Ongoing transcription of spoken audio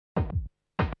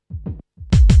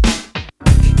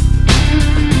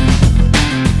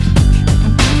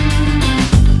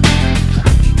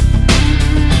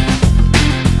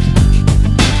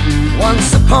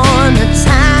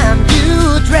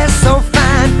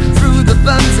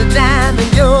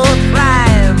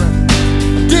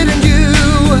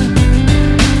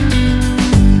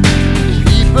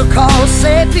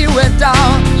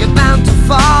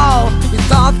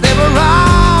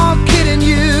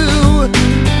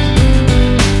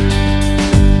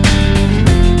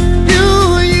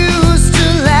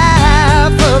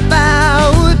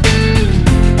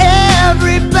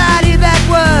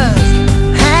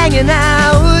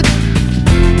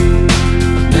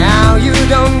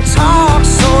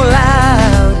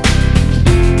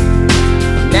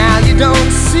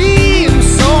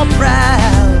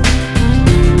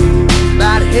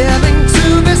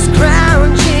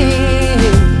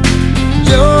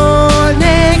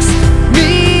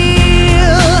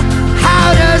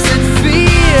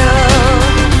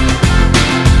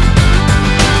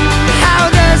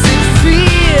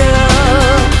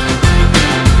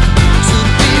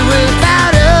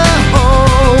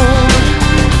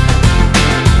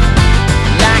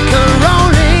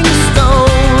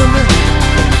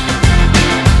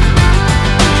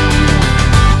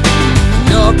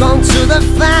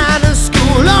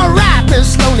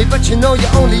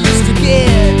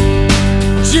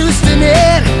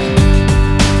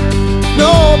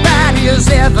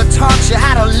ever taught you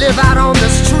how to live out on the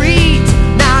street.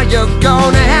 Now you're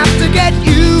gonna have to get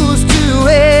used to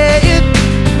it.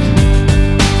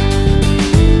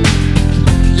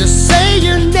 You say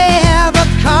you never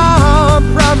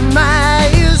compromise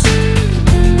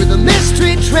with a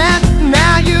mystery trap.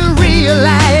 Now you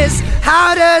realize,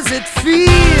 how does it feel?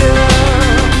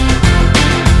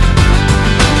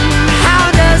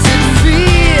 How does it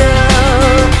feel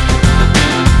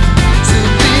to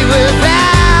be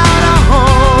without a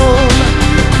home,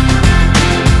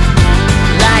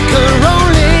 like a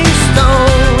rolling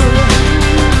stone?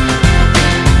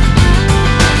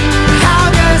 How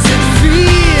does it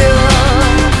feel?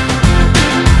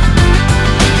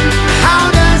 How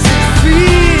does it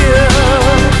feel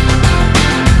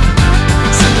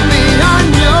to be on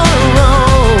your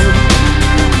own,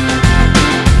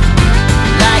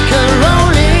 like a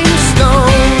rolling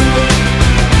stone?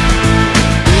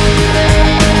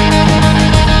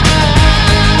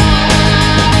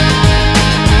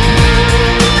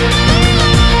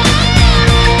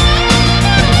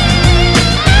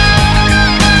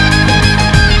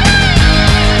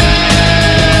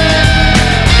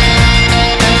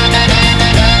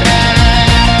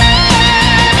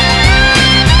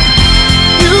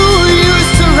 You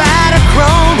used to ride a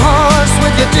chrome horse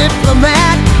with your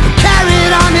diplomat,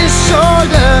 carried on his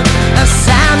shoulder a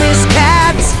Siamese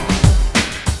cat.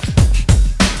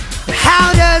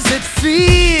 How does it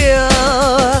feel